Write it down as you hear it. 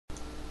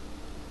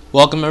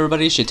Welcome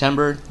everybody,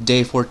 Shaytember,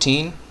 day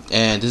 14,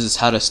 and this is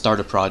how to start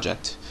a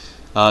project.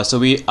 I'm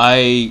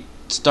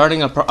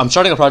starting a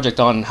project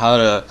on how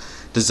to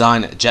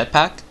design a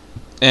jetpack,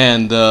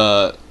 and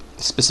the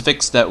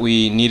specifics that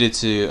we needed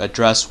to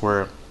address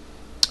were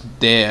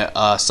the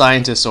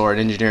scientist or an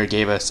engineer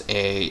gave us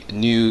a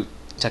new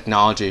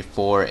technology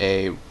for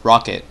a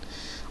rocket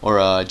or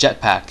a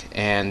jetpack,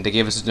 and they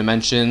gave us the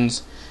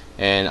dimensions,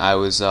 and I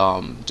was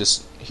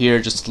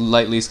just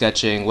lightly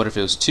sketching what if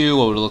it was two,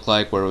 what would it look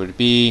like, where would it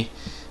be.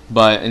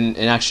 But in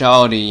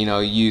actuality,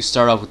 you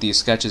start off with these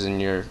sketches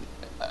and you're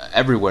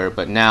everywhere,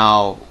 but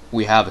now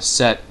we have a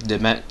set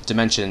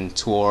dimension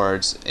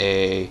towards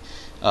a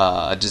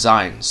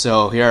design.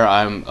 So here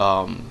I'm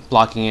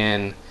blocking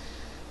in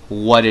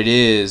what it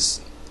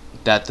is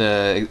that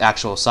the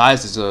actual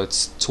size is. So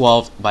it's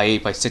 12 by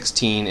 8 by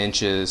 16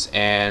 inches,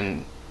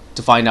 and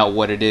to find out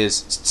what it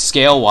is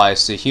scale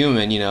wise to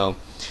human,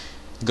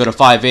 go to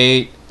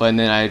 5/8, but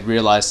then I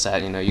realized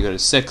that you go to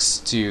 6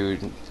 to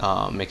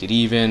make it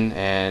even,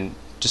 and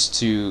just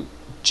to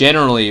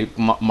generally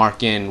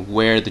mark in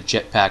where the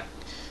jetpack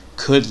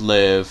could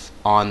live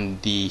on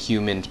the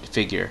human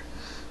figure.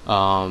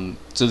 So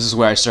this is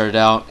where I started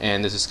out,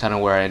 and this is kind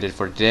of where I ended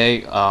for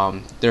today.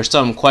 There's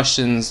some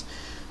questions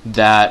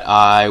that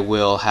I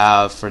will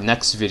have for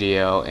next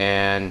video,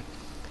 and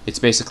it's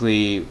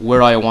basically, where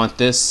do I want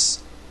this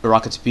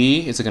rocket to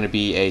be? Is it going to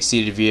be a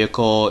seated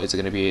vehicle? Is it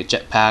going to be a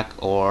jetpack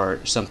or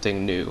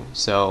something new?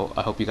 So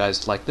I hope you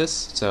guys like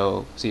this.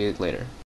 So see you later.